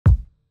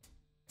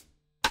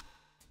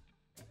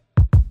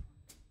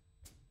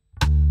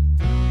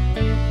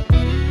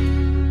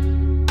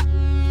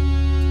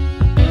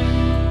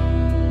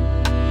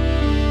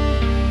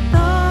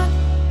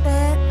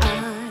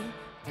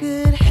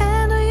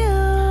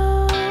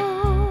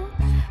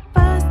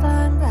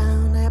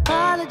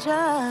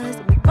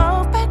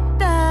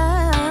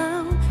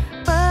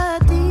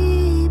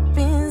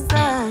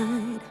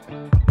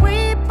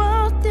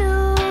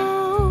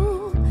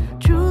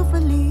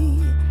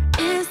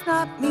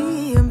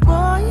me, and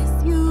boy,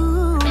 it's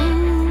you.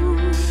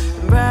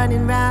 I'm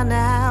running round the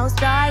house,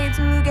 trying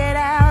to get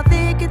out,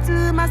 thinking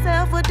to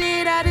myself, what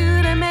did I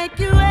do to make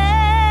you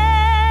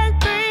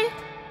angry?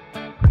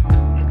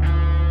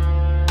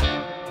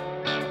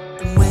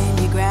 And when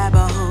you grab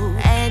a hold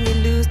and you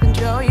lose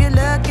control, you're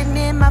looking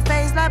in my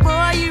face like,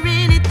 boy, you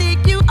really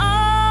think you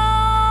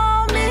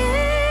own me?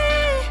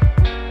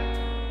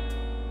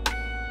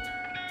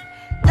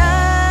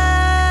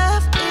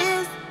 Love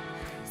is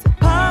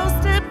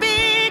supposed to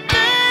be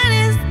good,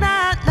 it's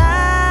not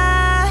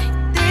like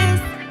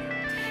this.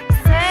 You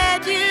said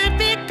you'd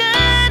be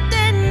good,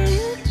 then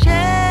you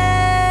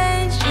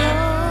changed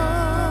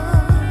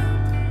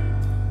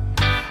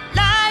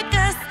like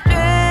a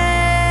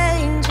stranger.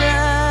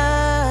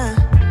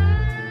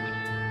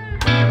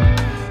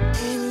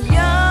 In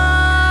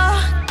your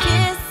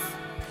kiss,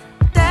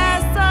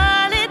 that's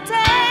all it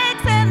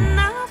takes, and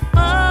I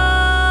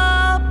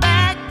fall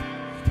back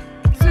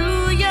to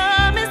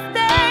your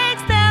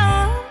mistakes. Now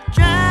I'm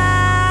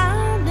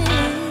drowning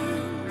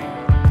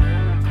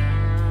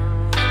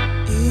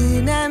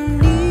in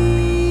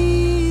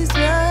amnesia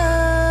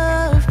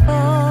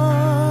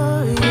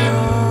for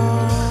your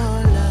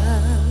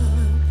love.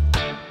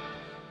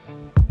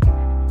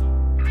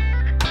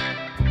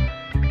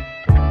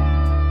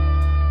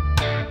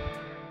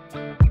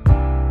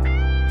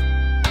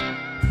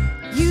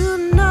 You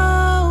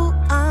know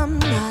I'm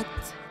not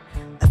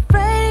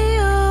afraid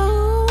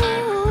of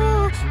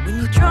you. When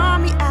you draw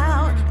me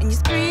out and you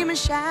scream and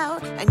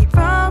shout and you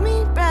throw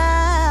me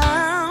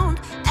round,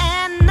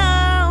 and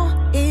no,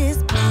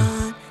 it's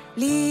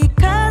partly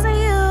 'cause of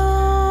you.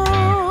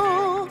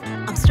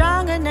 I'm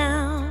stronger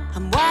now,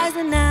 I'm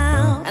wiser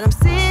now, and I'm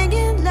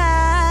singing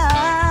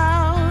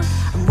loud.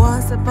 And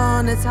once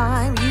upon a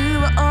time, you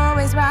were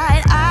always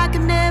right. I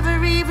could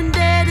never even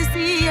dare to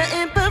see your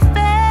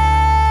imperfection.